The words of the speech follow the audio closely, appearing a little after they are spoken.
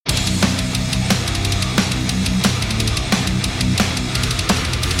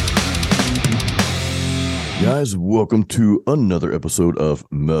Guys, welcome to another episode of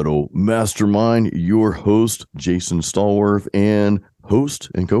Metal Mastermind. Your host, Jason Stallworth, and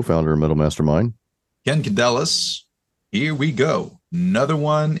host and co-founder of Metal Mastermind, Ken Cadellis. Here we go. Another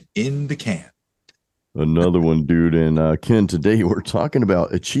one in the can. Another one, dude. And Ken, today we're talking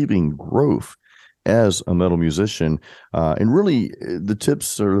about achieving growth as a metal musician. And really, the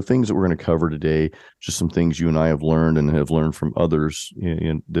tips or the things that we're going to cover today, just some things you and I have learned and have learned from others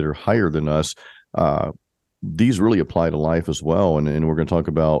that are higher than us. These really apply to life as well. And we're going to talk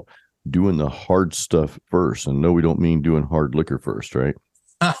about doing the hard stuff first. And no, we don't mean doing hard liquor first, right?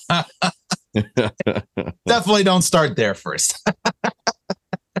 Definitely don't start there first.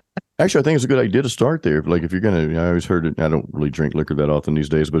 Actually, I think it's a good idea to start there. Like if you're going to, I always heard it, I don't really drink liquor that often these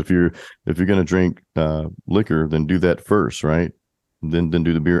days, but if you're going to drink liquor, then do that first, right? Then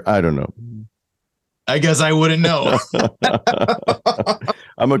do the beer. I don't know. I guess I wouldn't know.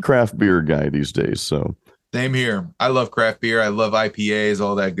 I'm a craft beer guy these days, so. Same here. I love craft beer. I love IPAs,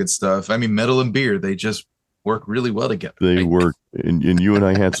 all that good stuff. I mean, metal and beer, they just work really well together. They work. And you and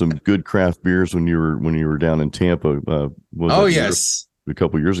I had some good craft beers when you were down in Tampa. Yes. A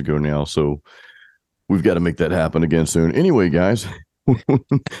couple years ago now. So we've got to make that happen again soon. Anyway, guys,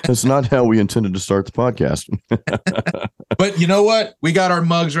 that's not how we intended to start the podcast. But you know what? We got our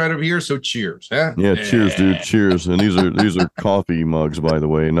mugs right over here. So cheers. Huh? Yeah. Cheers, dude. Cheers. And these are coffee mugs, by the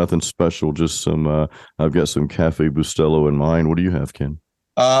way. Nothing special. Just some, I've got some Cafe Bustelo in mine. What do you have, Ken?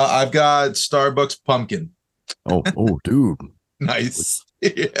 I've got Starbucks pumpkin. Oh, dude. Nice.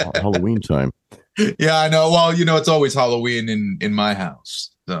 Yeah. Halloween time. Yeah, I know. Well, it's always Halloween in my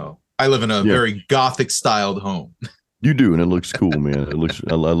house. So I live in a very Gothic styled home. You do, and it looks cool, man. It looks.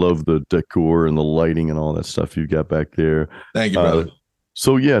 I love the decor and the lighting and all that stuff you got back there. Thank you, brother.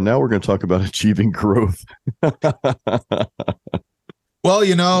 So yeah, now we're going to talk about achieving growth. Well,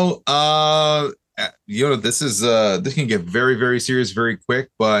 this can get very, very serious very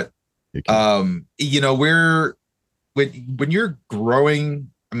quick, but when you're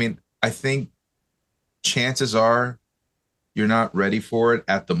growing, I mean, I think chances are you're not ready for it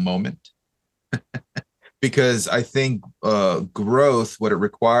at the moment. Because I think growth, what it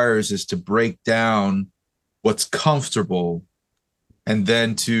requires is to break down what's comfortable and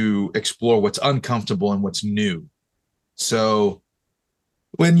then to explore what's uncomfortable and what's new. So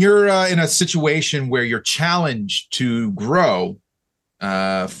when you're in a situation where you're challenged to grow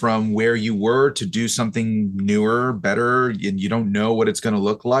from where you were to do something newer, better, and you don't know what it's going to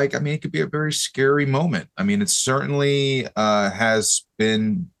look like, I mean, it could be a very scary moment. I mean, it certainly has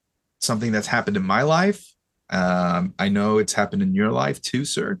been something that's happened in my life. I know it's happened in your life too,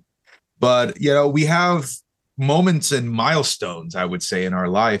 sir. But, we have moments and milestones, I would say, in our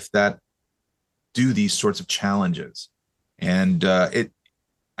life that do these sorts of challenges. And I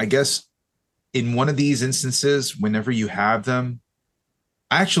guess in one of these instances, whenever you have them,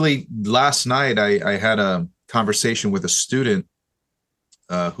 actually, last night I had a conversation with a student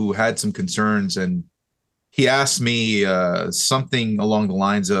who had some concerns, and he asked me something along the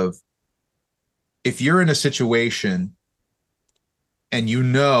lines of, if you're in a situation and you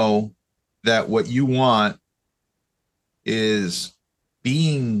know that what you want is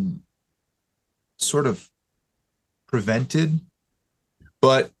being sort of prevented,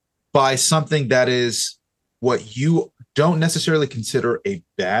 but by something that is what you don't necessarily consider a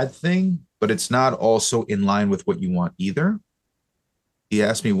bad thing, but it's not also in line with what you want either. He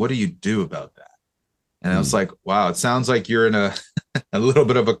asked me, what do you do about that? And I was like, wow, it sounds like you're in a little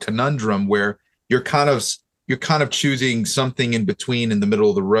bit of a conundrum where you're kind of choosing something in between, in the middle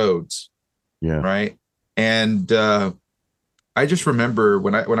of the roads. Yeah. Right. And I just remember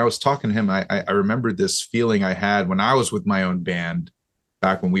when I was talking to him, I remembered this feeling I had when I was with my own band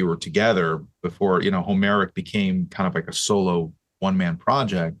back when we were together before, Homeric became kind of like a solo one-man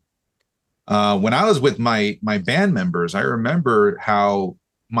project. When I was with my band members, I remember how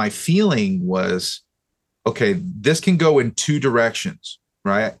my feeling was, okay, this can go in two directions,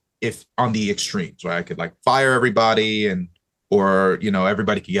 right? If on the extremes, right? I could like fire everybody or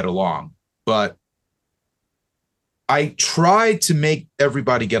everybody could get along. But I tried to make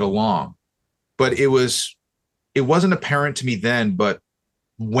everybody get along, but it wasn't apparent to me then. But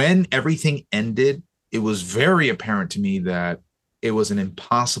when everything ended, it was very apparent to me that it was an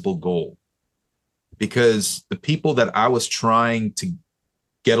impossible goal, because the people that I was trying to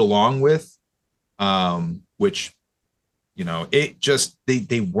get along with, which it just,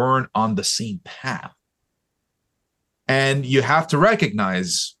 they weren't on the same path. And you have to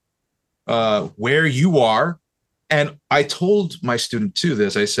recognize where you are. And I told my student too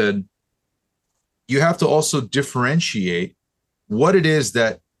this, I said, you have to also differentiate what it is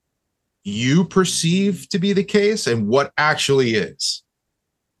that you perceive to be the case and what actually is.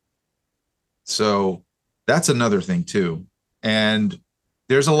 So that's another thing too. And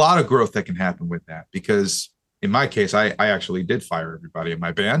there's a lot of growth that can happen with that, because in my case, I actually did fire everybody in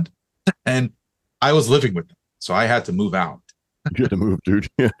my band and I was living with them. So I had to move out. You had to move, dude.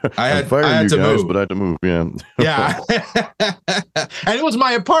 Yeah. I'm I firing had you to guys, move. but I had to move. Yeah. Yeah. And it was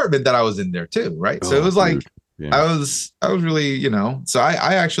my apartment that I was in there too, right? So it Oh, was dude. like Yeah. I was really, so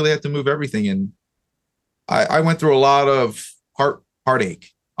I actually had to move everything, and I went through a lot of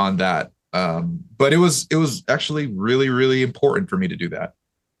heartache on that. But it was actually really, really important for me to do that.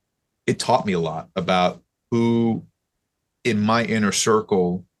 It taught me a lot about who in my inner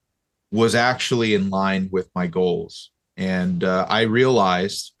circle was actually in line with my goals. And I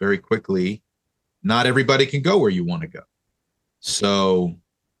realized very quickly, not everybody can go where you want to go. So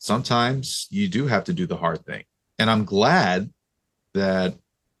sometimes you do have to do the hard thing. And I'm glad that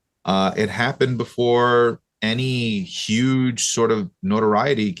it happened before any huge sort of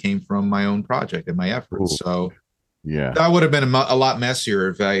notoriety came from my own project and my efforts. Oh, So yeah. that would have been a lot messier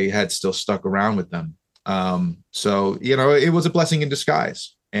if I had still stuck around with them. So, it was a blessing in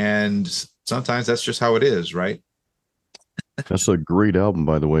disguise. And sometimes that's just how it is, right? That's a great album,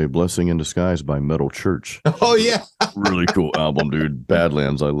 by the way. Blessing in Disguise by Metal Church. Oh, yeah. Really cool album, dude.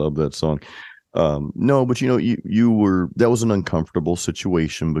 Badlands. I love that song. No, but you were, that was an uncomfortable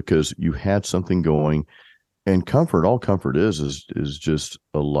situation because you had something going, and all comfort is just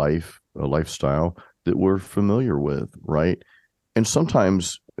a lifestyle that we're familiar with, right? And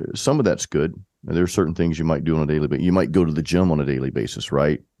sometimes some of that's good. There are certain things you might do on a daily basis. You might go to the gym on a daily basis,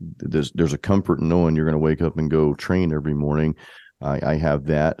 right? There's a comfort in knowing you're going to wake up and go train every morning. I have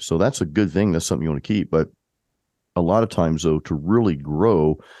that. So that's a good thing. That's something you want to keep. But a lot of times, though, to really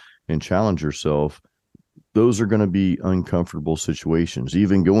grow and challenge yourself, those are going to be uncomfortable situations.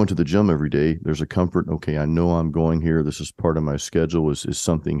 Even going to the gym every day, there's a comfort. Okay, I know I'm going here. This is part of my schedule. Is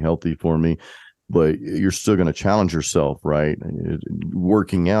something healthy for me? But you're still going to challenge yourself, right?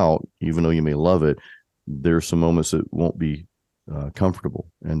 Working out, even though you may love it, there's some moments that won't be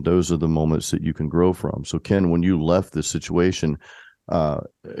comfortable. And those are the moments that you can grow from. So, Ken, when you left this situation,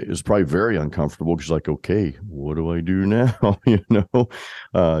 it was probably very uncomfortable because, like, okay, what do I do now?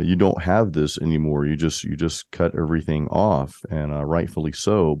 You don't have this anymore. You just cut everything off, and rightfully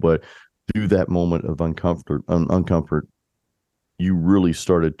so. But through that moment of uncomfort, you really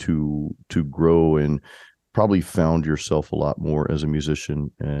started to grow and probably found yourself a lot more as a musician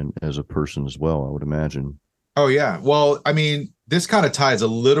and as a person as well, I would imagine. Oh, yeah. Well, I mean, this kind of ties a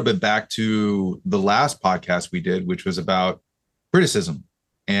little bit back to the last podcast we did, which was about criticism.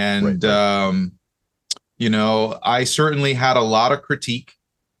 And, Right. I certainly had a lot of critique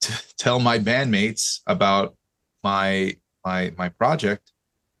to tell my bandmates about my project.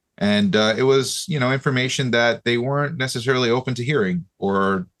 And it was, information that they weren't necessarily open to hearing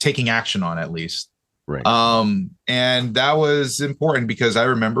or taking action on, at least. Right. And that was important because I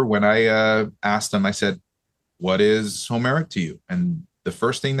remember when I asked them, I said, "What is Homeric to you?" And the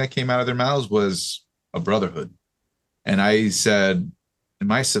first thing that came out of their mouths was a brotherhood. And I said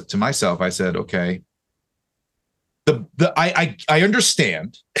to myself, I said, okay, I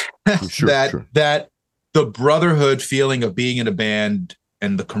understand Sure, sure. that the brotherhood feeling of being in a band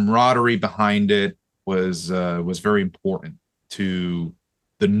and the camaraderie behind it was very important to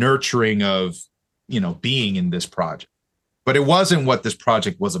the nurturing of being in this project. But it wasn't what this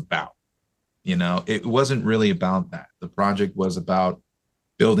project was about. It wasn't really about that. The project was about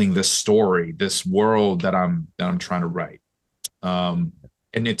building this story, this world that I'm trying to write. And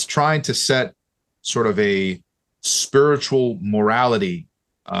it's trying to set sort of a spiritual morality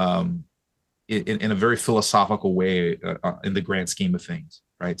in a very philosophical way in the grand scheme of things,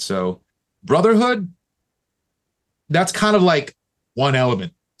 right? So brotherhood, that's kind of like one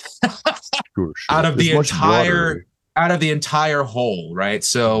element Sure. out of It's the much broader. entire whole, right?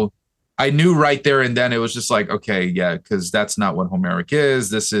 So I knew right there and then it was just like, okay, yeah, because that's not what Homeric is.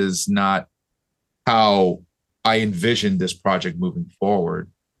 This is not how I envisioned this project moving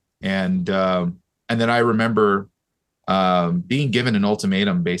forward. And then I remember being given an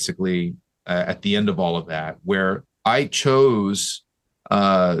ultimatum basically at the end of all of that, where I chose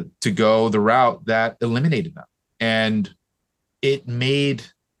to go the route that eliminated them. And it made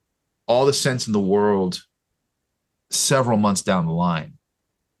all the sense in the world several months down the line.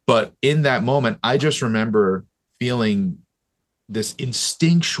 But in that moment, I just remember feeling this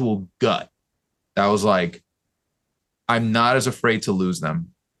instinctual gut that was like, I'm not as afraid to lose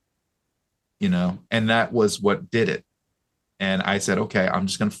them, and that was what did it. And I said, okay, I'm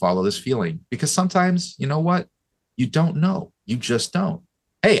just going to follow this feeling because sometimes, you know what? You don't know. You just don't.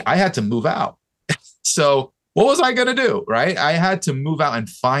 hey, I had to move out. So what was I going to do? Right. I had to move out and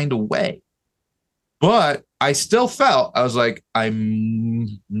find a way. But I still felt, I was like,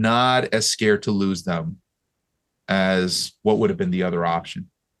 I'm not as scared to lose them as what would have been the other option.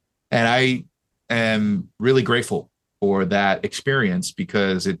 And I am really grateful for that experience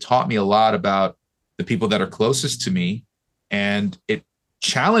because it taught me a lot about the people that are closest to me, and it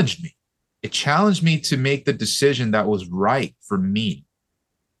challenged me. It challenged me to make the decision that was right for me.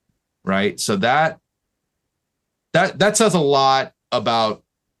 Right. So that says a lot about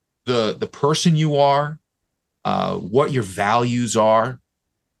the person you are, what your values are,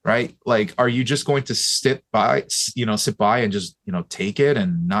 right? Like, are you just going to sit by and just, take it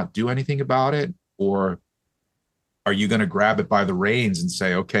and not do anything about it? Or are you going to grab it by the reins and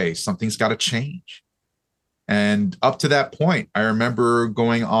say, okay, something's got to change? And up to that point, I remember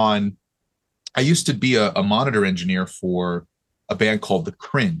I used to be a monitor engineer for a band called The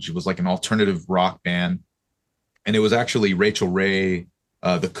Cringe. It was like an alternative rock band. And it was actually Rachel Ray,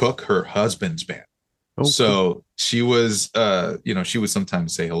 the cook, her husband's band. Oh, cool. So she was, she would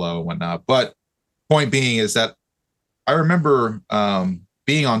sometimes say hello and whatnot. But point being is that I remember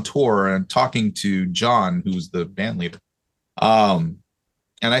being on tour and talking to John, who was the band leader. And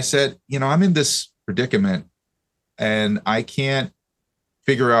I said, I'm in this predicament and I can't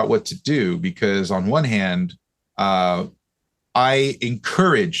figure out what to do because on one hand, I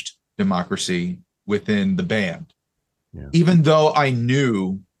encouraged democracy within the band, even though I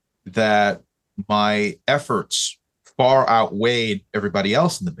knew that my efforts far outweighed everybody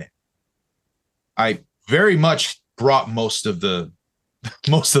else in the band. I very much brought most of the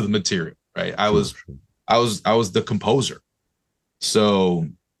material, right? I was the composer. So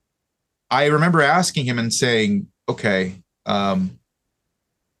I remember asking him and saying, okay,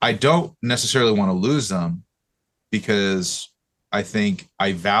 I don't necessarily want to lose them because I think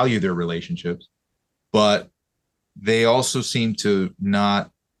I value their relationships, but they also seem to not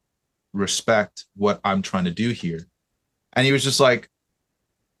respect what I'm trying to do here. And he was just like,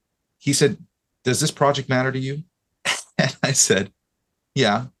 he said, does this project matter to you? And I said,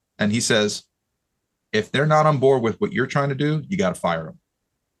 yeah. And he says, if they're not on board with what you're trying to do, you got to fire them.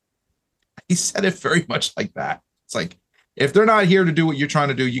 He said it very much like that. It's like, if they're not here to do what you're trying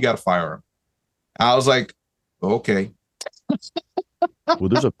to do, you got to fire them. I was like, okay. Well,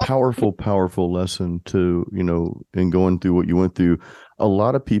 there's a powerful, powerful lesson to, in going through what you went through. A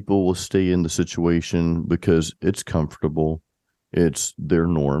lot of people will stay in the situation because it's comfortable. It's their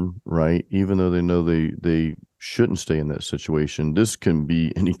norm, right? Even though they know they shouldn't stay in that situation. This can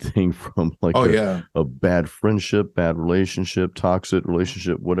be anything from like a bad friendship, bad relationship, toxic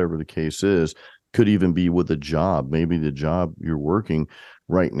relationship, whatever the case is. Could even be with a job. Maybe the job you're working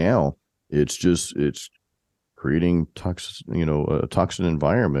right now, it's creating toxic, a toxic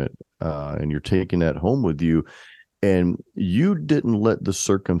environment, and you're taking that home with you. And you didn't let the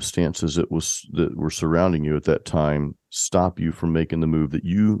circumstances that were surrounding you at that time stop you from making the move that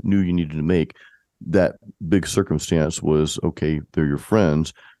you knew you needed to make. That big circumstance was, okay, they're your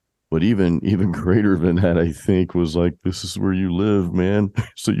friends. But even greater than that, I think, was like, this is where you live, man.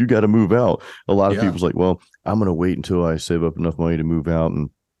 So you got to move out. A lot of people's like, well, I'm going to wait until I save up enough money to move out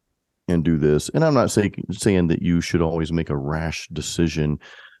and do this. And I'm not saying that you should always make a rash decision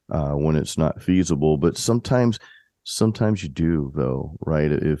when it's not feasible, but sometimes you do, though, right?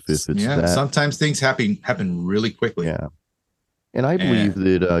 If it's that, sometimes things happen really quickly. Yeah. And I believe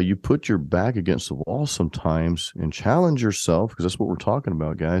that you put your back against the wall sometimes and challenge yourself, because that's what we're talking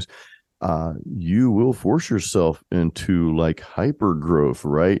about, guys. You will force yourself into like hyper growth,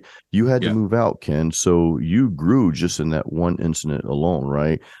 right? You had to move out, Ken. So you grew just in that one incident alone,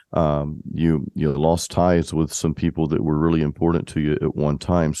 right? You lost ties with some people that were really important to you at one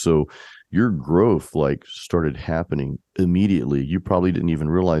time. So your growth like started happening immediately. You probably didn't even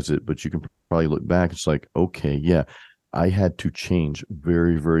realize it, but you can probably look back. It's like, okay, yeah, I had to change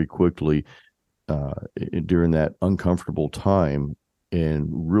very, very quickly during that uncomfortable time and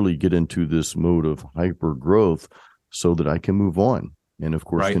really get into this mode of hyper growth so that I can move on and, of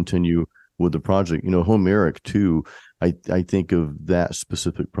course, continue with the project. Homeric, too, I think of that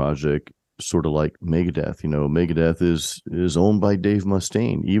specific project sort of like Megadeth. Megadeth is owned by Dave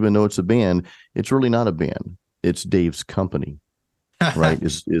Mustaine. Even though it's a band, it's really not a band. It's Dave's company. Right,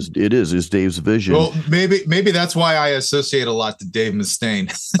 is Dave's vision. Well, maybe that's why I associate a lot to Dave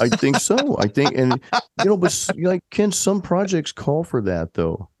Mustaine. I think so. And but like Ken, some projects call for that,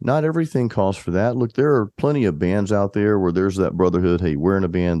 though. Not everything calls for that. Look, there are plenty of bands out there where there's that brotherhood. Hey, we're in a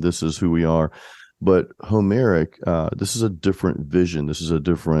band. This is who we are. But Homeric, this is a different vision. This is a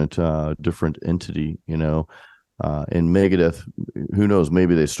different entity. And Megadeth, who knows,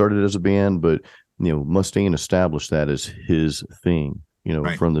 maybe they started as a band, but Mustaine established that as his thing,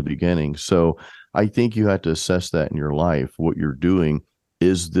 Right. from the beginning. So I think you have to assess that in your life. What you're doing,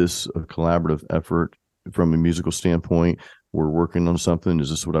 is this a collaborative effort from a musical standpoint? We're working on something. Is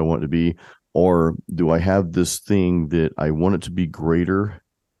this what I want it to be? Or do I have this thing that I want it to be greater?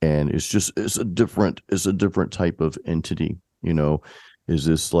 And it's a different type of entity, is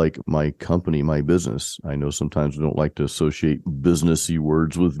this like my company, my business? I know sometimes we don't like to associate businessy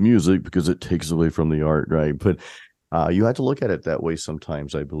words with music because it takes away from the art, right? But you have to look at it that way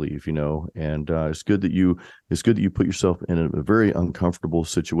sometimes, I believe, and it's good that you put yourself in a very uncomfortable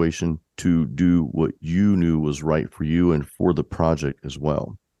situation to do what you knew was right for you and for the project as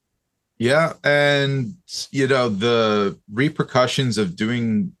well. Yeah, and the repercussions of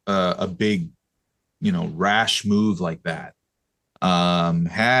doing a big, rash move like that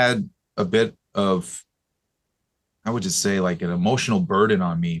had a bit of, I would just say, like, an emotional burden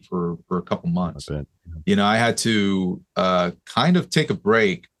on me for a couple I months. bet. I had to kind of take a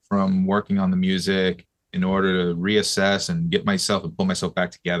break from working on the music in order to reassess and get myself and pull myself back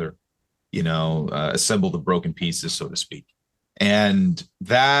together, assemble the broken pieces, so to speak. And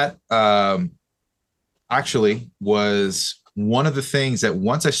that actually was one of the things that,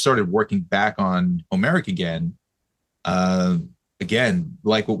 once I started working back on Homeric again, uh, again,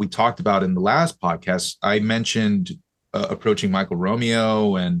 like what we talked about in the last podcast, I mentioned approaching Michael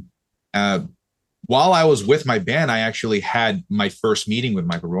Romeo. And uh, while I was with my band, I actually had my first meeting with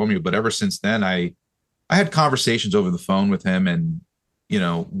Michael Romeo. But ever since then, I had conversations over the phone with him. And,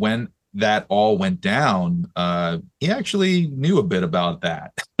 when that all went down, he actually knew a bit about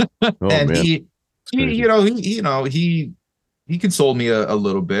that. Oh And man, it's crazy. he consoled me a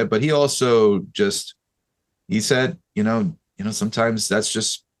little bit, but he also just, he said, sometimes that's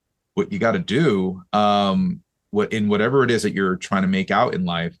just what you got to do. What in whatever it is that you're trying to make out in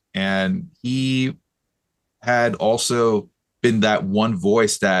life. And he had also been that one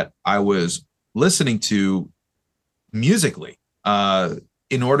voice that I was listening to musically,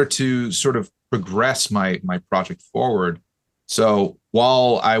 in order to sort of progress my project forward. So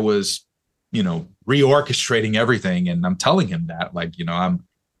while I was, reorchestrating everything, and I'm telling him that, like,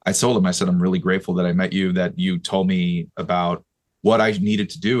 I told him, I said, I'm really grateful that I met you, that you told me about what I needed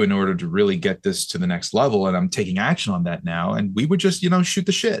to do in order to really get this to the next level. And I'm taking action on that now. And we would just, shoot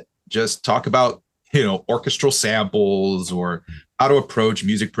the shit, just talk about, orchestral samples or how to approach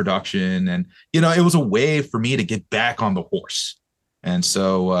music production. And, it was a way for me to get back on the horse. And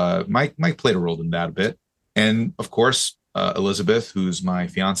so Mike played a role in that a bit. And of course, Elizabeth, who's my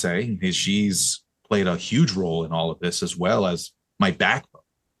fiance, she's played a huge role in all of this, as well as my backbone.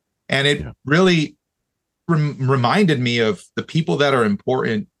 And it Yeah. really reminded me of the people that are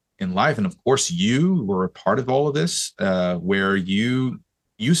important in life. And of course, you were a part of all of this, where you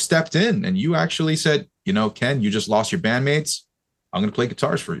stepped in and you actually said, Ken, you just lost your bandmates. I'm going to play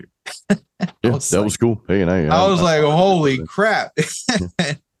guitars for you. Yeah, that was cool. Hey, and I was like, holy I crap.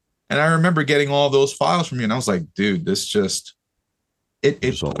 yeah, And I remember getting all those files from you, and I was like, dude, this just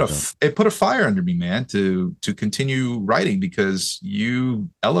just all worked out. it put a fire under me, man, to continue writing, because you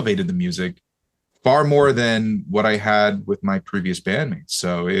elevated the music far more than what I had with my previous bandmates.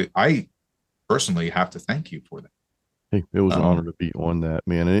 So I personally have to thank you for that. Hey, it was an honor Um, to be on that,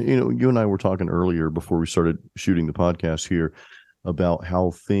 man. And you and I were talking earlier before we started shooting the podcast here about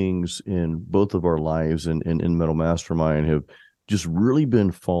how things in both of our lives and in Metal Mastermind have just really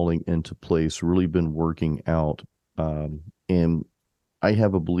been falling into place, really been working out. And I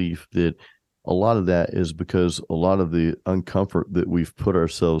have a belief that a lot of that is because a lot of the uncomfort that we've put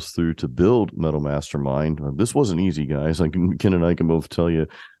ourselves through to build Metal Mastermind. This wasn't easy, guys. Like Ken and I can both tell you,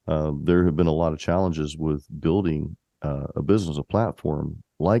 there have been a lot of challenges with building a business, a platform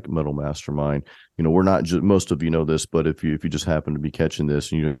like Metal Mastermind. We're not just, most of you know this, but if you just happen to be catching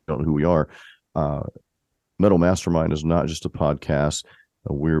this and you don't know who we are, uh, Metal Mastermind is not just a podcast.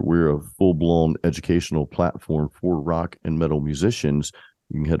 We're a full blown educational platform for rock and metal musicians.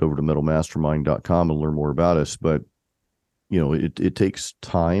 You can head over to metalmastermind.com and learn more about us. But it takes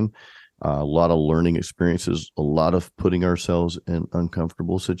time, a lot of learning experiences, a lot of putting ourselves in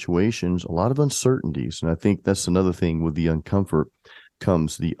uncomfortable situations, a lot of uncertainties. And I think that's another thing. With the uncomfort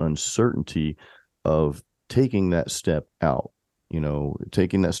comes the uncertainty of taking that step out,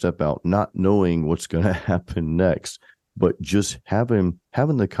 not knowing what's going to happen next, but just having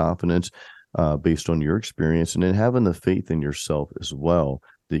the confidence based on your experience, and then having the faith in yourself as well,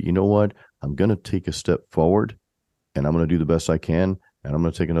 that, what, I'm going to take a step forward and I'm going to do the best I can. And I'm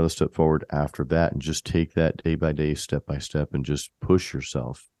going to take another step forward after that, and just take that day by day, step by step, and just push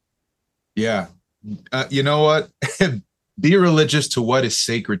yourself. yeah. You know what? Be religious to what is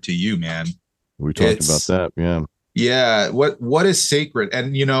sacred to you, man. We talked about It's that. Yeah. yeah, what is sacred?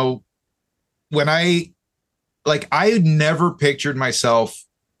 And you know, when I never pictured myself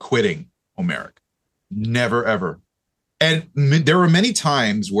quitting Homeric. Never ever. And there were many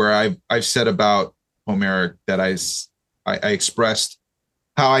times where I've said about Homeric that I expressed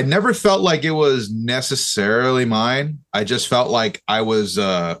how I never felt like it was necessarily mine. I just felt like I was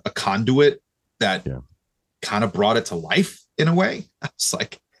a conduit that Yeah. kind of brought it to life in a way. I was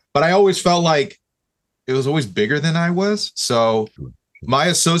like, but I always felt like it was always bigger than I was. So Sure. my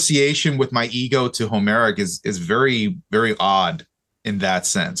association with my ego to Homeric is very, very odd in that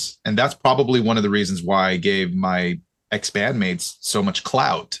sense. And that's probably one of the reasons why I gave my ex-bandmates so much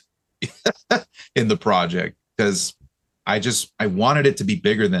clout in the project, because I wanted it to be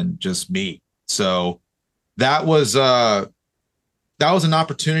bigger than just me. So that was that was an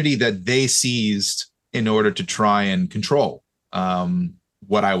opportunity that they seized in order to try and control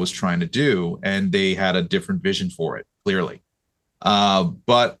what I was trying to do, and they had a different vision for it, clearly.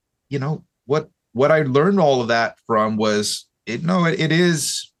 But you know what I learned all of that from was it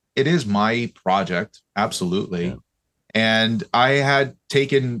is my project, Yeah. absolutely, and I had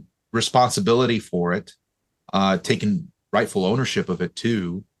taken responsibility for it, taken rightful ownership of it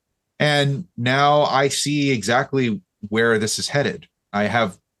too, and now I see exactly where this is headed. I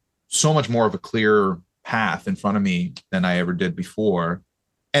have so much more of a clear path in front of me than I ever did before,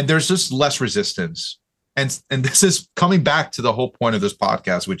 and there's just less resistance. And this is coming back to the whole point of this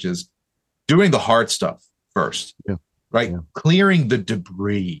podcast, which is doing the hard stuff first, Yeah. right? Yeah. Clearing the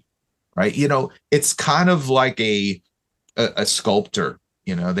debris, right? You know, it's kind of like a sculptor.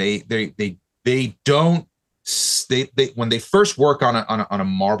 You know, they don't they when they first work on a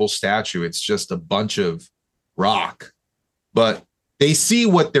marble statue, it's just a bunch of rock, but they see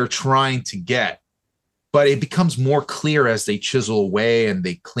what they're trying to get, but it becomes more clear as they chisel away and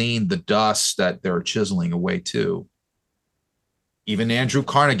they clean the dust that they're chiseling away too. Even Andrew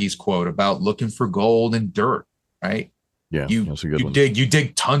Carnegie's quote about looking for gold in dirt, right? Yeah. You That's a good you one.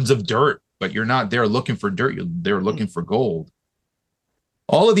 dig tons of dirt, but you're not there looking for dirt. You're there looking for gold.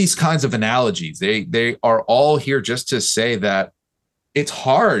 All of these kinds of analogies, they are all here just to say that it's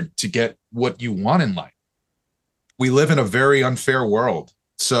hard to get what you want in life. We live in a very unfair world.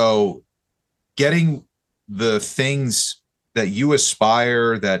 So getting the things that you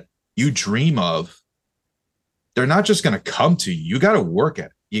aspire, that you dream of, they're not just going to come to you. You got to work at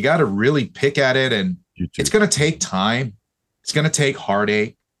it. You got to really pick at it. And You it's too. going to take time. It's going to take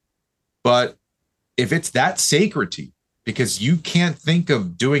heartache. But if it's that sacred to you, because you can't think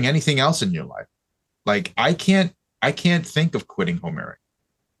of doing anything else in your life, like I can't think of quitting Homeric.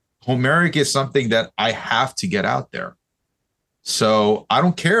 Homeric is something that I have to get out there. So I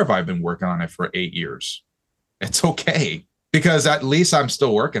don't care if I've been working on it for 8 years. It's okay, because at least I'm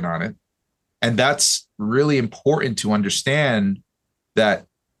still working on it. And that's really important to understand, that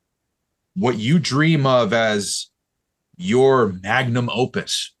what you dream of as your magnum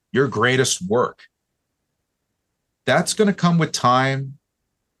opus, your greatest work, that's going to come with time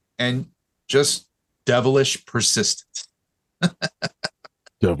and just devilish persistence.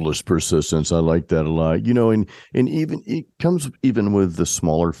 Devilish persistence. I like that a lot. You know, and even it comes even with the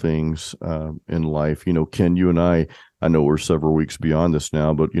smaller things in life. You know, Ken, you and I know we're several weeks beyond this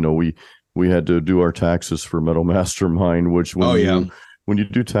now, but you know, we had to do our taxes for Metal Mastermind, which Oh yeah. when you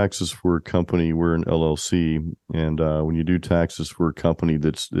do taxes for a company, we're an LLC, and when you do taxes for a company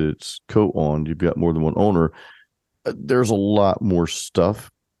that's co-owned, you've got more than one owner. There's a lot more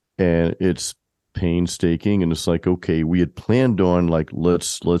stuff, and it's painstaking, and it's like, okay, we had planned on like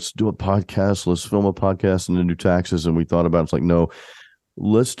let's do a podcast, let's film a podcast and then do taxes, and we thought about it's like, no,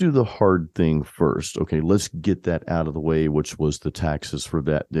 let's do the hard thing first. Okay, let's get that out of the way, which was the taxes for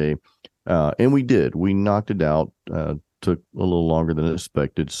that day. And we did. We knocked it out. Took a little longer than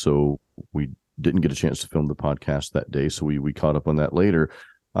expected, so we didn't get a chance to film the podcast that day, so we caught up on that later.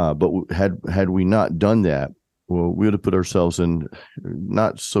 But had we not done that, well, we would have put ourselves in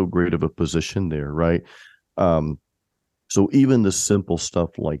not so great of a position there, right? So even the simple stuff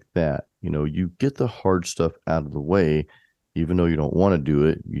like that, you know, you get the hard stuff out of the way, even though you don't want to do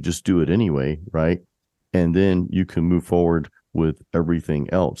it, you just do it anyway, right? And then you can move forward with everything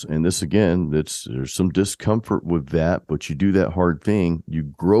else. And this again, there's some discomfort with that, but you do that hard thing, you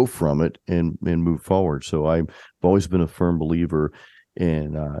grow from it and move forward. So I've always been a firm believer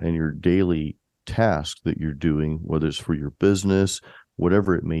in your daily task that you're doing, whether it's for your business,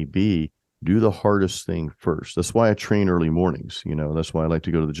 whatever it may be, do the hardest thing first. That's why I train early mornings. You know, that's why I like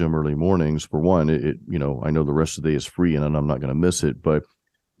to go to the gym early mornings. For one, you know, I know the rest of the day is free and I'm not going to miss it, but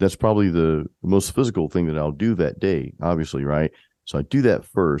that's probably the most physical thing that I'll do that day, obviously, right? So I do that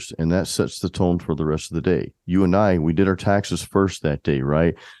first, and that sets the tone for the rest of the day. You and I, we did our taxes first that day,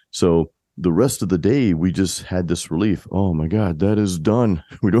 right? So the rest of the day, we just had this relief. Oh my God, that is done.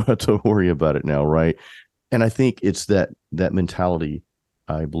 We don't have to worry about it now, right? And I think it's that mentality,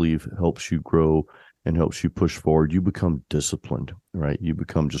 I believe, helps you grow and helps you push forward. You become disciplined, right? You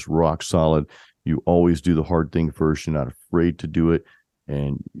become just rock solid. You always do the hard thing first. You're not afraid to do it,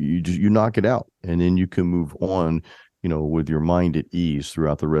 and you knock it out, and then you can move on, with your mind at ease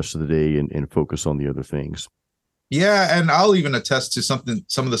throughout the rest of the day and focus on the other things. Yeah, and I'll even attest to some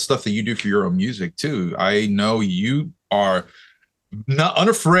of the stuff that you do for your own music too. I know you are not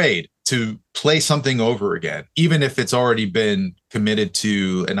unafraid to play something over again, even if it's already been committed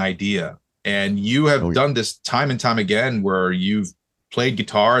to an idea. And you Oh have yeah, done this time and time again where you've played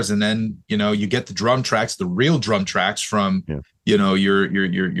guitars and then, you get the drum tracks, the real drum tracks from, yeah,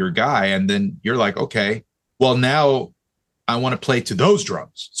 your guy. And then you're like, okay, well, now I want to play to those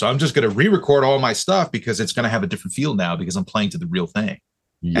drums. So I'm just going to re-record all my stuff because it's going to have a different feel now because I'm playing to the real thing.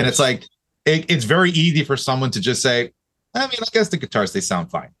 And it's yes, like, it's very easy for someone to just say, I mean, I guess the guitars, they sound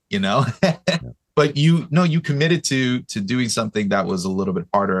fine, yeah, but you committed to doing something that was a little bit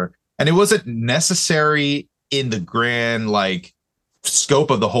harder. And it wasn't necessary in the grand like scope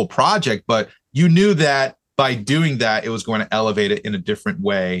of the whole project, but you knew that by doing that, it was going to elevate it in a different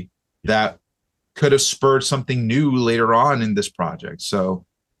way that could have spurred something new later on in this project. So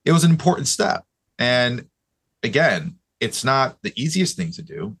it was an important step. And again, it's not the easiest thing to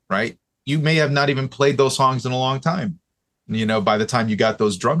do, right? You may have not even played those songs in a long time, by the time you got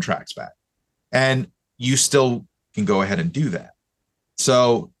those drum tracks back. And you still can go ahead and do that.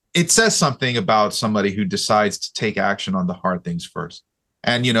 So it says something about somebody who decides to take action on the hard things first.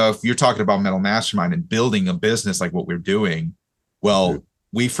 And, if you're talking about Metal Mastermind and building a business like what we're doing, dude. well,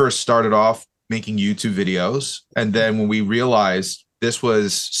 we first started off making YouTube videos. And then when we realized this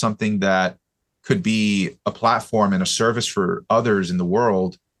was something that could be a platform and a service for others in the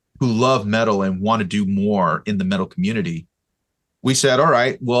world who love metal and want to do more in the metal community, we said, all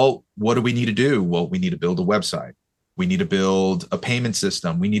right, well, what do we need to do? Well, we need to build a website. We need to build a payment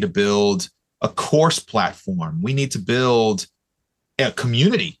system. We need to build a course platform. We need to build a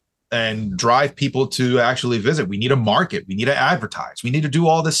community and drive people to actually visit. We need a market. We need to advertise. We need to do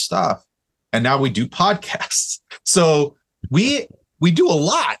all this stuff. And now we do podcasts. So we do a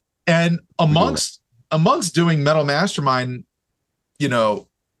lot. And We do it. amongst doing Metal Mastermind,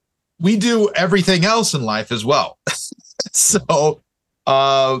 we do everything else in life as well. So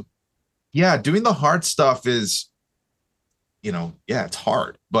yeah, doing the hard stuff is, yeah, it's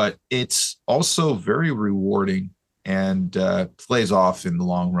hard, but it's also very rewarding and plays off in the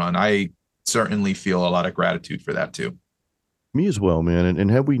long run. I certainly feel a lot of gratitude for that too. Me as well, man. And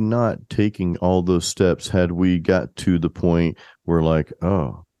had we not taken all those steps, had we got to the point where like,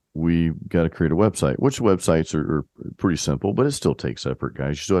 oh, we got to create a website, which websites are pretty simple, but it still takes effort,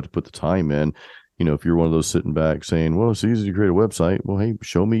 guys. You still have to put the time in. If you're one of those sitting back saying, well, it's easy to create a website. Well, hey,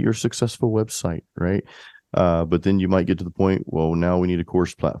 show me your successful website, right? But then you might get to the point, well, now we need a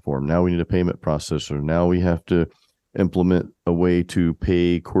course platform. Now we need a payment processor. Now we have to implement a way to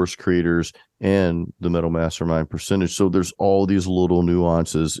pay course creators and the Metal Mastermind percentage. So there's all these little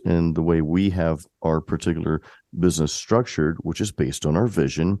nuances in the way we have our particular business structured, which is based on our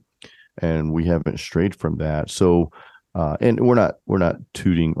vision, and we haven't strayed from that. So, and we're not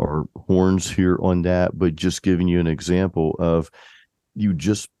tooting our horns here on that, but just giving you an example of you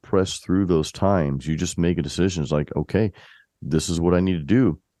just press through those times. You just make a decision. It's like, okay, this is what I need to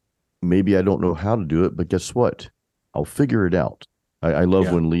do. Maybe I don't know how to do it, but guess what? I'll figure it out. I love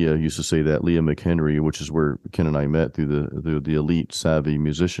Yeah. when Leah used to say that, Leah McHenry, which is where Ken and I met through the Elite Savvy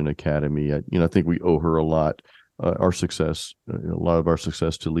Musician Academy. I think we owe her a lot, our success, a lot of our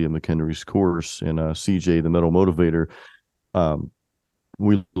success to Leah McHenry's course and CJ, the Metal Motivator.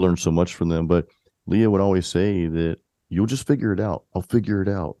 We learned so much from them, but Leah would always say that you'll just figure it out. I'll figure it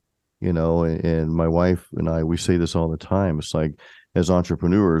out, and my wife and I, we say this all the time. It's like, as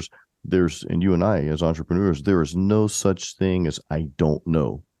entrepreneurs, and you and I, as entrepreneurs, there is no such thing as I don't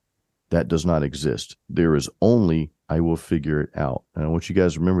know. That does not exist. There is only I will figure it out. And I want you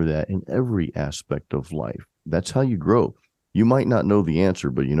guys to remember that in every aspect of life. That's how you grow. You might not know the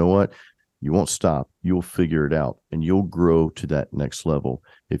answer, but you know what? You won't stop. You'll figure it out and you'll grow to that next level.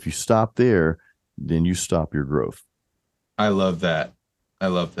 If you stop there, then you stop your growth. I love that. I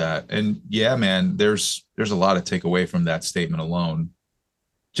love that. And yeah, man, there's a lot to take away from that statement alone.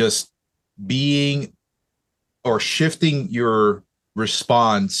 Just being or shifting your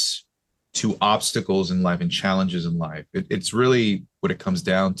response to obstacles in life and challenges in life. It's really what it comes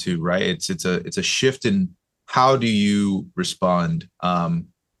down to, right? It's a shift in how do you respond.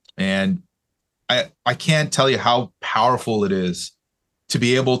 And I can't tell you how powerful it is to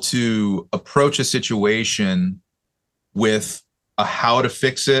be able to approach a situation with a how to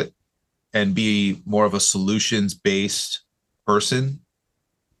fix it and be more of a solutions based person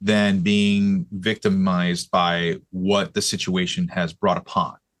than being victimized by what the situation has brought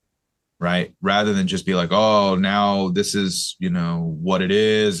upon, right? Rather than just be like, oh, now this is, what it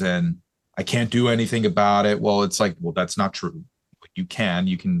is and I can't do anything about it. Well, it's like, well, that's not true. You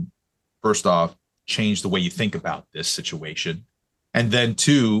can first off change the way you think about this situation. And then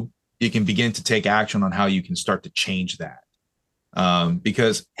two, you can begin to take action on how you can start to change that.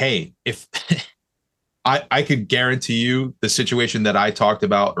 Because, hey, if I could guarantee you the situation that I talked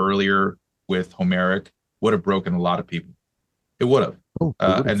about earlier with Homeric would have broken a lot of people. It would have. Oh,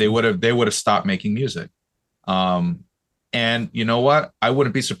 And they would have stopped making music. And you know what? I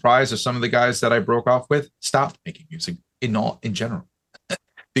wouldn't be surprised if some of the guys that I broke off with stopped making music in general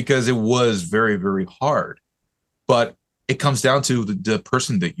because it was very, very hard. But it comes down to the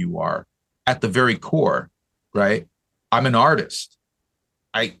person that you are at the very core, right? I'm an artist.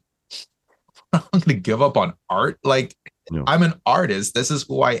 I'm going to give up on art. Like, no. I'm an artist. This is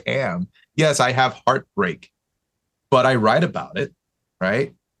who I am. Yes, I have heartbreak, but I write about it,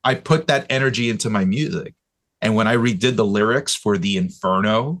 right? I put that energy into my music. And when I redid the lyrics for the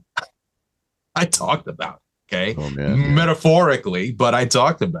Inferno, I talked about it, okay? Oh, man, yeah. Metaphorically, but I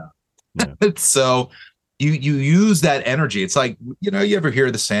talked about it. Yeah. So you use that energy. It's like, you ever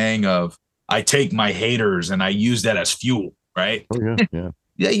hear the saying of, I take my haters and I use that as fuel, right? Oh, yeah, yeah.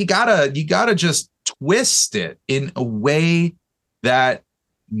 Yeah, you gotta just twist it in a way that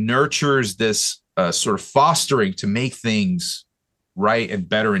nurtures this sort of fostering to make things right and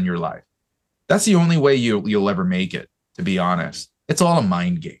better in your life. That's the only way you'll ever make it, to be honest. It's all a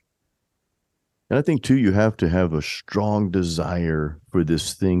mind game. And I think too, you have to have a strong desire for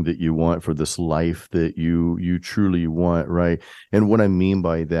this thing that you want, for this life that you truly want, right? And what I mean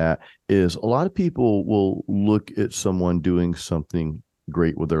by that is a lot of people will look at someone doing something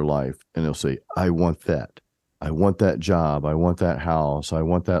great with their life and they'll say, I want that. I want that job. I want that house. I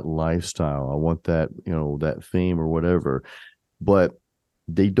want that lifestyle. I want that, that fame or whatever. But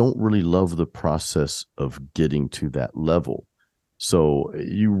they don't really love the process of getting to that level. So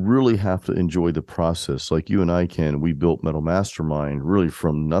you really have to enjoy the process. Like you and I we built Metal Mastermind really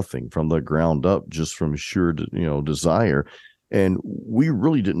from nothing, from the ground up, just from sheer, desire. And we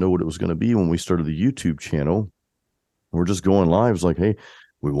really didn't know what it was going to be when we started the YouTube channel. We're just going live. It's like, hey,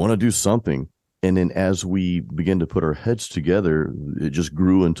 we want to do something. And then as we begin to put our heads together, it just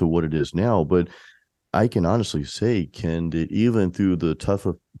grew into what it is now. But I can honestly say, Ken, that even through the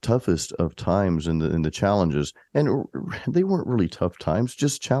toughest of times and the challenges, and they weren't really tough times,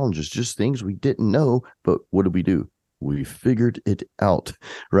 just challenges, just things we didn't know. But what did we do? We figured it out,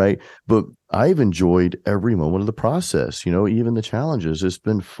 right? But I've enjoyed every moment of the process, even the challenges. It's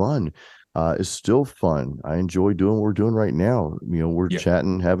been fun. It's still fun. I enjoy doing what we're doing right now. We're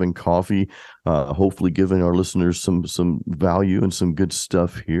chatting, having coffee, hopefully giving our listeners some value and some good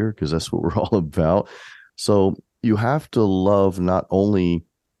stuff here, because that's what we're all about. So you have to love not only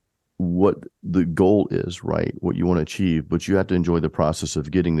what the goal is, right? What you want to achieve, but you have to enjoy the process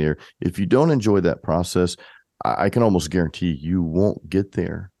of getting there. If you don't enjoy that process, I can almost guarantee you won't get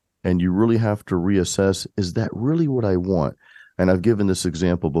there. And you really have to reassess, is that really what I want? And I've given this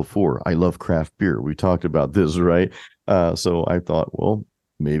example before. I love craft beer. We talked about this, right? So I thought, well,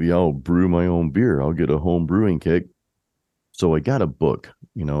 maybe I'll brew my own beer. I'll get a home brewing kit. So I got a book,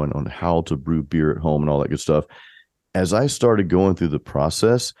 and on how to brew beer at home and all that good stuff. As I started going through the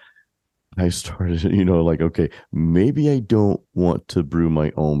process, I started, like, okay, maybe I don't want to brew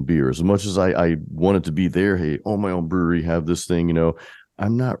my own beer. As much as I wanted to be there, hey, my own brewery, have this thing,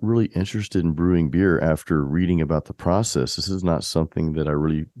 I'm not really interested in brewing beer after reading about the process. This is not something that I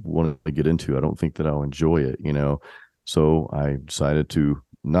really want to get into. I don't think that I'll enjoy it, So I decided to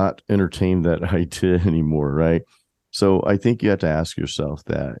not entertain that idea anymore, right? So I think you have to ask yourself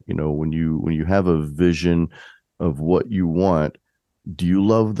that, when you have a vision of what you want, do you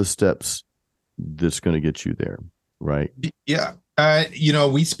love the steps that's going to get you there, right? Yeah.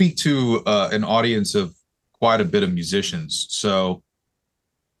 We speak to an audience of quite a bit of musicians. So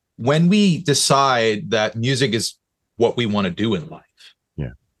when we decide that music is what we want to do in life,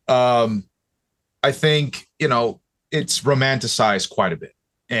 I think, it's romanticized quite a bit.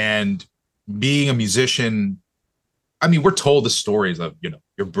 And being a musician, I mean, we're told the stories of,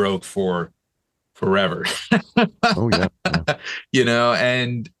 you're broke for forever. Oh yeah, yeah.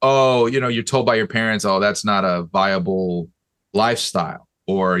 And you're told by your parents, oh, that's not a viable lifestyle,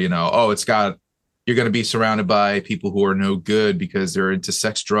 or oh, you're going to be surrounded by people who are no good because they're into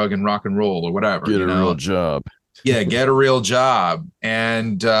sex, drug, and rock and roll or whatever. Get a real job. Yeah, get a real job.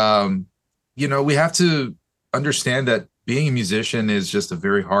 And we have to understand that being a musician is just a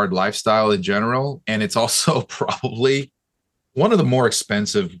very hard lifestyle in general, and it's also probably one of the more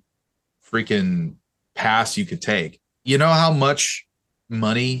expensive freaking paths you could take. You know how much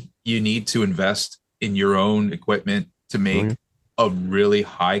money you need to invest in your own equipment to make a really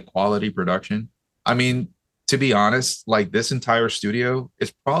high quality production? I mean, to be honest, like this entire studio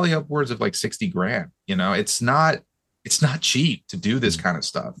is probably upwards of like 60 grand. It's not cheap to do this kind of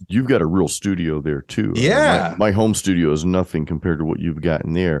stuff. You've got a real studio there too. Yeah. My home studio is nothing compared to what you've got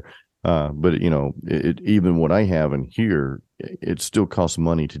in there. But even what I have in here, it still costs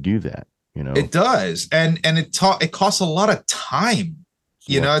money to do that. It does. And it costs a lot of time.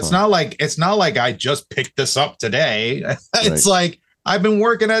 It's not like I just picked this up today. It's like I've been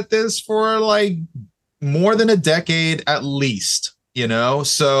working at this for like more than a decade at least,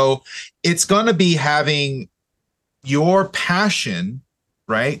 so it's going to be having your passion,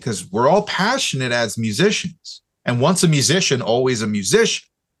 right? Because we're all passionate as musicians, and once a musician, always a musician.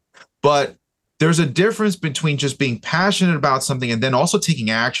 But there's a difference between just being passionate about something and then also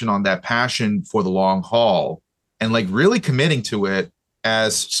taking action on that passion for the long haul and like really committing to it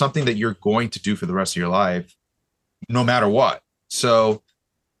as something that you're going to do for the rest of your life, no matter what. So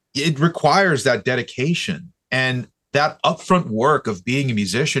it requires that dedication, and that upfront work of being a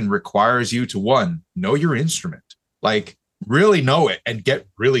musician requires you to, one, know your instrument, like really know it and get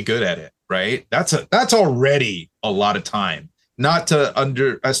really good at it, right? That's already a lot of time. Not to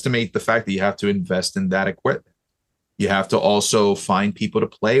underestimate the fact that you have to invest in that equipment. You have to also find people to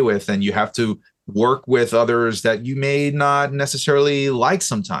play with, and you have to work with others that you may not necessarily like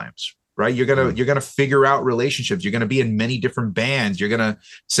sometimes, right? You're gonna figure out relationships. You're gonna be in many different bands. You're gonna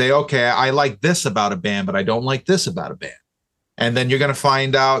say, okay, I like this about a band, but I don't like this about a band. And then you're gonna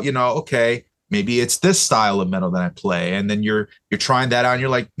find out, okay, maybe it's this style of metal that I play. And then you're trying that out, and you're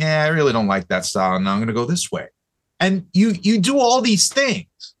like, yeah, I really don't like that style. Now I'm gonna go this way. And you do all these things,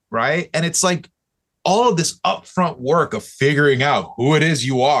 right? And it's like all of this upfront work of figuring out who it is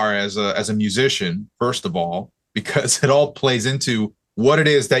you are as a musician, first of all, because it all plays into what it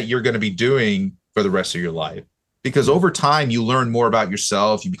is that you're going to be doing for the rest of your life. Because over time, you learn more about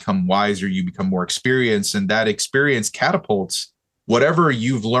yourself, you become wiser, you become more experienced, and that experience catapults whatever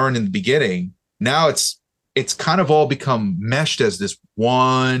you've learned in the beginning. Now it's kind of all become meshed as this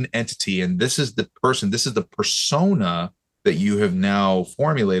one entity. And this is the persona that you have now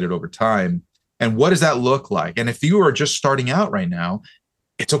formulated over time. And what does that look like? And if you are just starting out right now,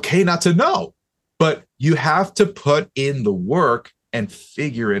 it's okay not to know, but you have to put in the work and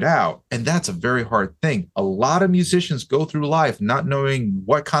figure it out. And that's a very hard thing. A lot of musicians go through life not knowing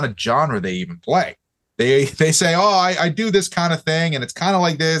what kind of genre they even play. They say, oh, I do this kind of thing, and it's kind of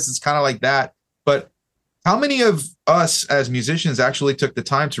like this, it's kind of like that. But how many of us as musicians actually took the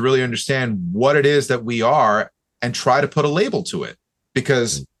time to really understand what it is that we are and try to put a label to it?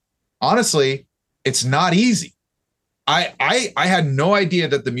 Because honestly, it's not easy. I had no idea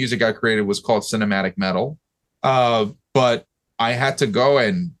that the music I created was called cinematic metal, but I had to go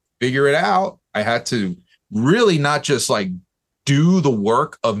and figure it out. I had to really not just like do the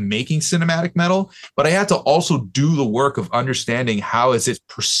work of making cinematic metal, but I had to also do the work of understanding how is it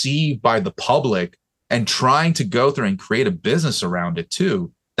perceived by the public and trying to go through and create a business around it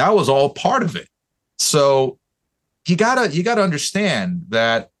too. That was all part of it. So you gotta understand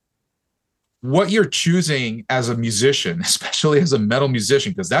that what you're choosing as a musician, especially as a metal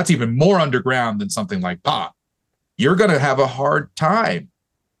musician, because that's even more underground than something like pop, you're gonna have a hard time.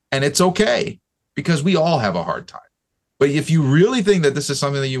 And it's okay, because we all have a hard time. But if you really think that this is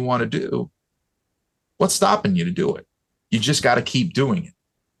something that you want to do, what's stopping you to do it? You just got to keep doing it.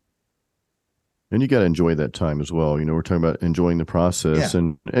 And you got to enjoy that time as well. We're talking about enjoying the process. Yeah.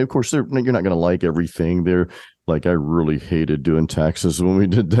 And of course, you're not going to like everything there. Like, I really hated doing taxes when we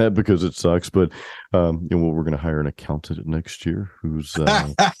did that because it sucks. But we're going to hire an accountant next year who's.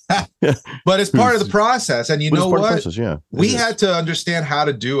 But it's part of the process. And you know what? Process, yeah, we had to understand how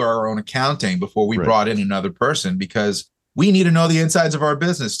to do our own accounting before we brought in another person, because we need to know the insides of our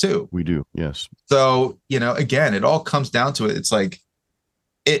business too. We do. Yes. So, again, it all comes down to it. It's like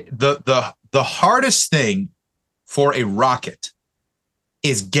the hardest thing for a rocket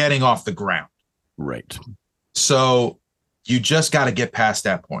is getting off the ground. Right. So you just got to get past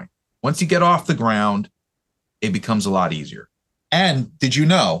that point. Once you get off the ground, it becomes a lot easier. And did you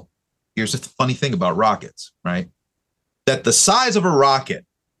know here's the funny thing about rockets, right? That the size of a rocket,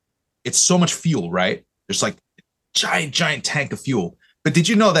 it's so much fuel, right? There's like giant tank of fuel. But did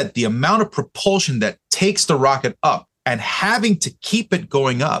you know that the amount of propulsion that takes the rocket up and having to keep it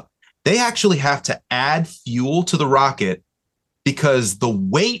going up, they actually have to add fuel to the rocket because the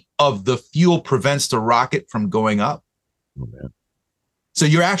weight of the fuel prevents the rocket from going up. Oh, man. So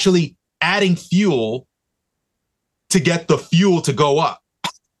you're actually adding fuel to get the fuel to go up.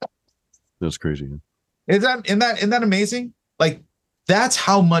 That's crazy. Isn't that amazing? Like, that's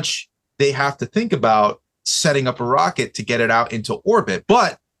how much they have to think about setting up a rocket to get it out into orbit.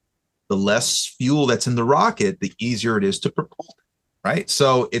 But the less fuel that's in the rocket, the easier it is to propel it, right?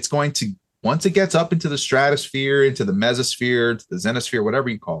 So it's going to, once it gets up into the stratosphere, into the mesosphere, to the xenosphere, whatever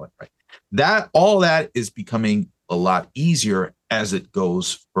you call it, right? That all that is becoming a lot easier as it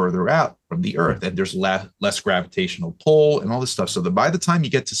goes further out from the Earth, and there's less gravitational pull and all this stuff. So that by the time you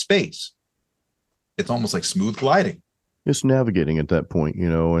get to space, it's almost like smooth gliding. It's navigating at that point,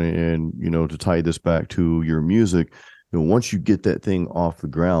 and to tie this back to your music, once you get that thing off the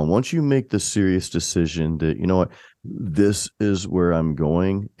ground, once you make the serious decision that, you know what, this is where I'm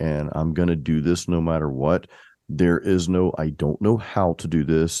going and I'm going to do this no matter what. There is no, I don't know how to do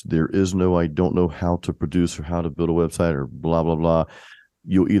this. There is no, I don't know how to produce or how to build a website or blah, blah, blah.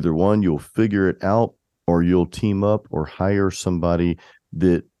 You'll either you'll figure it out, or you'll team up or hire somebody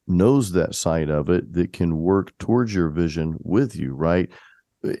that knows that side of it, that can work towards your vision with you, right?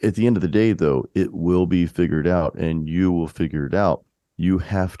 At the end of the day, though, it will be figured out and you will figure it out. You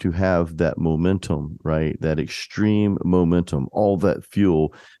have to have that momentum, right? That extreme momentum, all that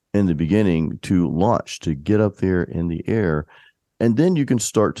fuel in the beginning to launch, to get up there in the air. And then you can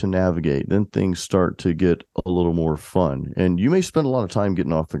start to navigate. Then things start to get a little more fun. And you may spend a lot of time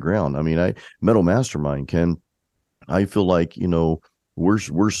getting off the ground. I mean, Metal Mastermind, Ken, I feel like,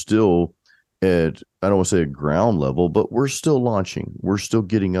 we're still at, I don't want to say a ground level, but we're still launching. We're still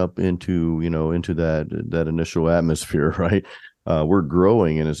getting up into, into that initial atmosphere, right? We're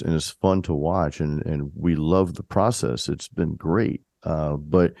growing, and it's fun to watch, and we love the process. It's been great.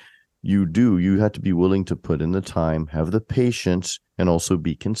 But you have to be willing to put in the time, have the patience, and also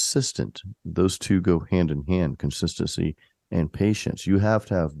be consistent. Those two go hand in hand, consistency and patience. You have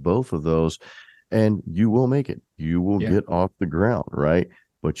to have both of those, and you will make it. You will get off the ground, right?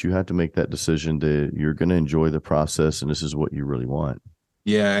 But you have to make that decision that you're going to enjoy the process, and this is what you really want.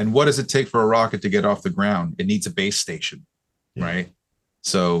 Yeah. And what does it take for a rocket to get off the ground? It needs a base station, right?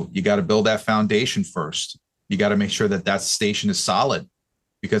 So you got to build that foundation first. You got to make sure that that station is solid,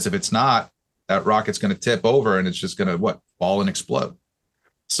 because if it's not, that rocket's going to tip over and it's just going to fall and explode.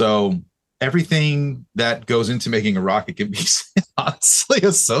 So everything that goes into making a rocket can be honestly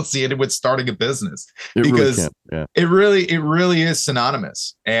associated with starting a business, because it really is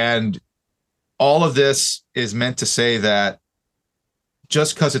synonymous. And all of this is meant to say that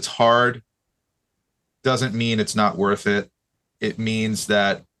just because it's hard doesn't mean it's not worth it. It means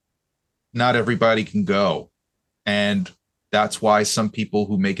that not everybody can go. And that's why some people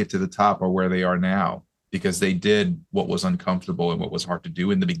who make it to the top are where they are now, because they did what was uncomfortable and what was hard to do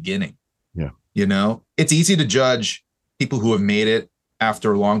in the beginning. Yeah. It's easy to judge people who have made it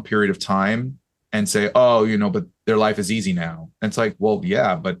after a long period of time and say, oh, but their life is easy now. And it's like, well,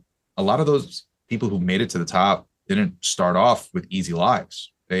 yeah, but a lot of those people who made it to the top didn't start off with easy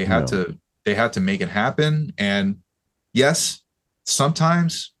lives. They had to make it happen. And yes,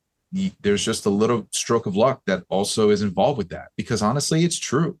 sometimes there's just a little stroke of luck that also is involved with that, because honestly, it's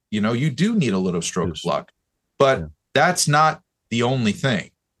true. You do need a little stroke of luck, but that's not the only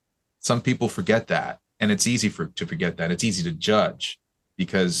thing. Some people forget that, and it's easy to forget that. It's easy to judge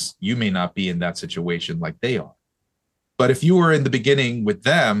because you may not be in that situation like they are. But if you were in the beginning with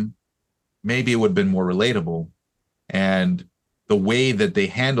them, maybe it would have been more relatable. And the way that they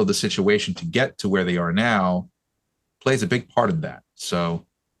handled the situation to get to where they are now plays a big part of that. So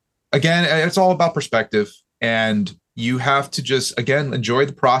again, it's all about perspective, and you have to just, again, enjoy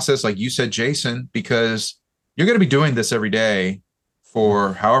the process. Like you said, Jason, because you're going to be doing this every day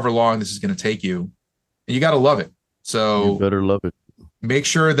for however long this is going to take you, and you got to love it. So you better love it. Make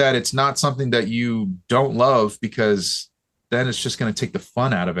sure that it's not something that you don't love, because then it's just going to take the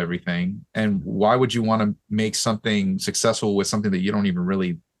fun out of everything. And why would you want to make something successful with something that you don't even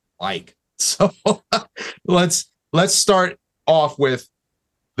really like? So let's start off with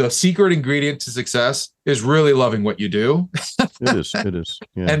the secret ingredient to success is really loving what you do. It is.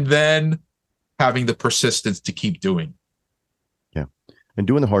 Yeah. And then having the persistence to keep doing. And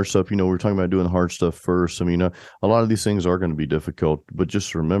doing the hard stuff, we're talking about doing the hard stuff first. I mean, a lot of these things are going to be difficult, but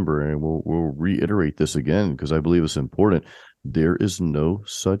just remember, and we'll reiterate this again, because I believe it's important. There is no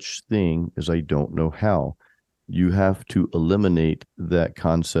such thing as I don't know how. You have to eliminate that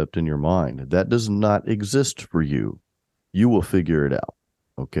concept in your mind. That does not exist for you. You will figure it out.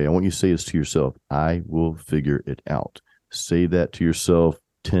 Okay. I want you to say this to yourself. I will figure it out. Say that to yourself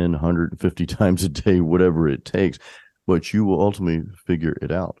 10, 150 times a day, whatever it takes, but you will ultimately figure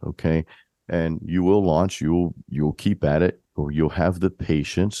it out. Okay. And you will launch, you'll keep at it, or you'll have the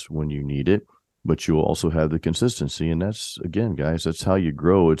patience when you need it, but you'll also have the consistency. And that's, again, guys, that's how you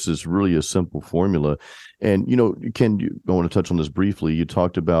grow. It's just really a simple formula. And, Ken, I want to touch on this briefly. You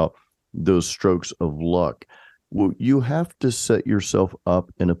talked about those strokes of luck. Well, you have to set yourself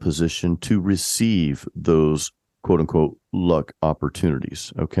up in a position to receive those quote unquote luck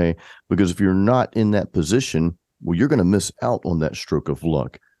opportunities. Okay. Because if you're not in that position, well, you're going to miss out on that stroke of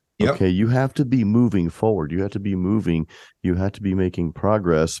luck. Yep. Okay. You have to be moving forward. You have to be moving. You have to be making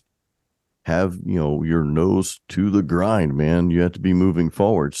progress. Have, your nose to the grind, man. You have to be moving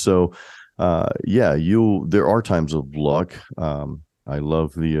forward. So, yeah, there are times of luck. I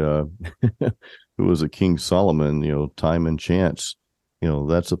love who was it, King Solomon, time and chance,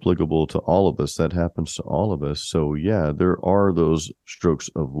 that's applicable to all of us. That happens to all of us. So yeah, there are those strokes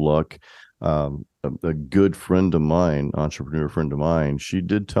of luck. A good friend of mine, entrepreneur friend of mine, she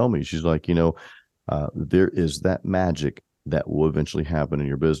did tell me, she's like, there is that magic that will eventually happen in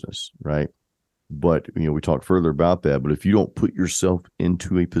your business, right? But, we talked further about that. But if you don't put yourself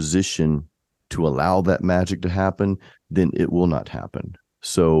into a position to allow that magic to happen, then it will not happen.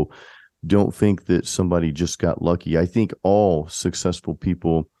 So don't think that somebody just got lucky. I think all successful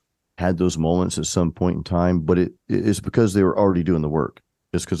people had those moments at some point in time, but it's because they were already doing the work.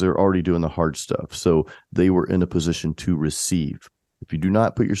 It's because they're already doing the hard stuff. So they were in a position to receive. If you do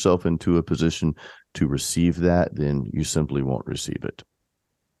not put yourself into a position to receive that, then you simply won't receive it.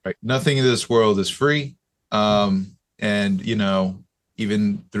 Right. Nothing in this world is free. And,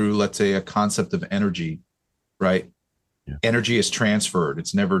 even through, let's say, a concept of energy, right? Yeah. Energy is transferred.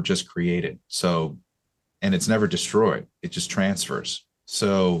 It's never just created. So, and it's never destroyed. It just transfers.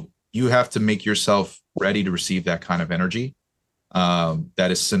 So you have to make yourself ready to receive that kind of energy. That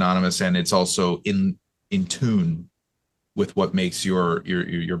is synonymous, and it's also in tune with what makes your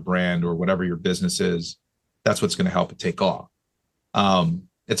brand or whatever your business is. That's what's going to help it take off.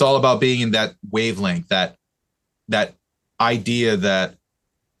 It's all about being in that wavelength, that idea that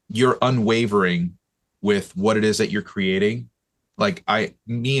you're unwavering with what it is that you're creating. Like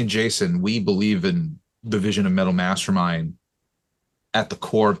me and Jason, we believe in the vision of Metal Mastermind at the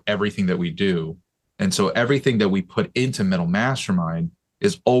core of everything that we do. And so everything that we put into Metal Mastermind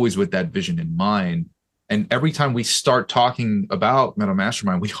is always with that vision in mind. And every time we start talking about Metal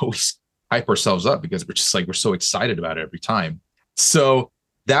Mastermind, we always hype ourselves up because we're so excited about it every time. So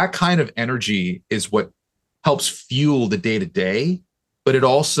that kind of energy is what helps fuel the day-to-day, but it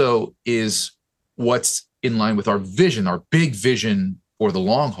also is what's in line with our vision, our big vision for the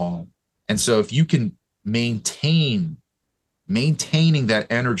long haul. And so if you can maintaining that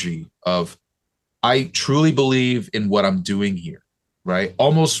energy of, I truly believe in what I'm doing here, right?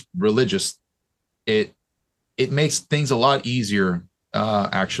 Almost religious. It makes things a lot easier,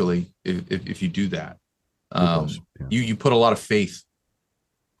 actually, if you do that. You put a lot of faith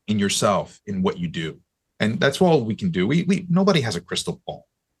in yourself, in what you do. And that's all we can do. Nobody has a crystal ball.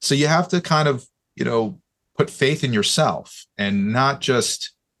 So you have to kind of, put faith in yourself and not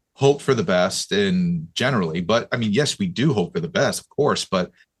just hope for the best and generally, but I mean, yes, we do hope for the best, of course,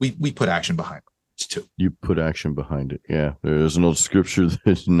 but we put action behind it too. You put action behind it. Yeah. There's an old scripture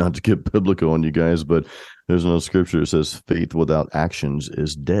that, not to get biblical on you guys, but there's an old scripture that says faith without actions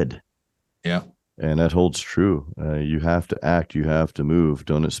is dead. Yeah. And that holds true. You have to act. You have to move.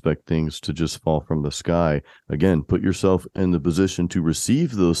 Don't expect things to just fall from the sky. Again, put yourself in the position to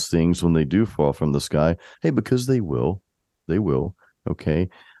receive those things when they do fall from the sky. Hey, because they will. They will. Okay.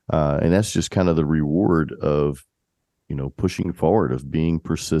 And that's just kind of the reward of, pushing forward, of being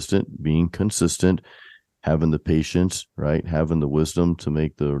persistent, being consistent, having the patience, right? Having the wisdom to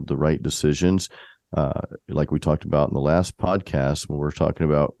make the right decisions. Like we talked about in the last podcast, when we're talking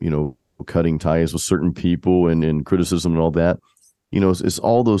about, cutting ties with certain people and criticism and all that, it's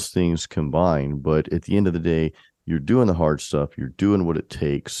all those things combined. But at the end of the day, you're doing the hard stuff. You're doing what it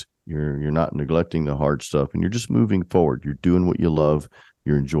takes. You're not neglecting the hard stuff, and you're just moving forward. You're doing what you love.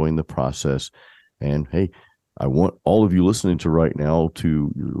 You're enjoying the process. And hey, I want all of you listening to right now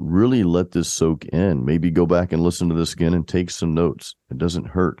to really let this soak in. Maybe go back and listen to this again and take some notes. It doesn't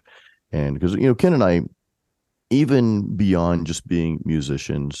hurt. And because, Ken and I, even beyond just being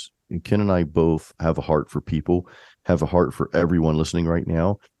musicians, Ken and I both have a heart for people, have a heart for everyone listening right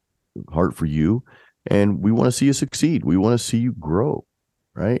now, heart for you. And we want to see you succeed. We want to see you grow,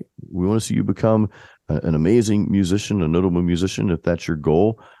 right? We want to see you become an amazing musician, a notable musician. If that's your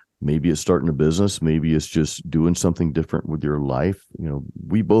goal, maybe it's starting a business, maybe it's just doing something different with your life.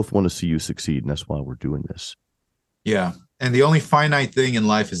 We both want to see you succeed, and that's why we're doing this. Yeah. And the only finite thing in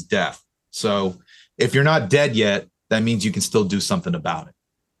life is death. So if you're not dead yet, that means you can still do something about it.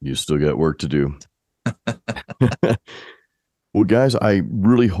 You still got work to do. Well, guys, I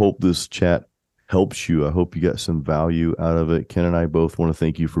really hope this chat helps you. I hope you got some value out of it. Ken and I both want to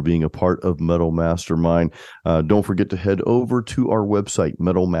thank you for being a part of Metal Mastermind. Don't forget to head over to our website,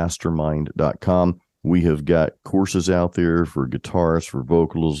 metalmastermind.com. We have got courses out there for guitarists, for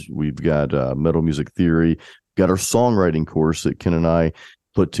vocals. We've got metal music theory. Got our songwriting course that Ken and I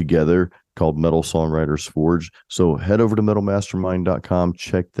put together called Metal Songwriters Forge. So head over to metalmastermind.com,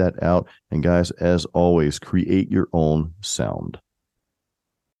 check that out. And guys, as always, create your own sound.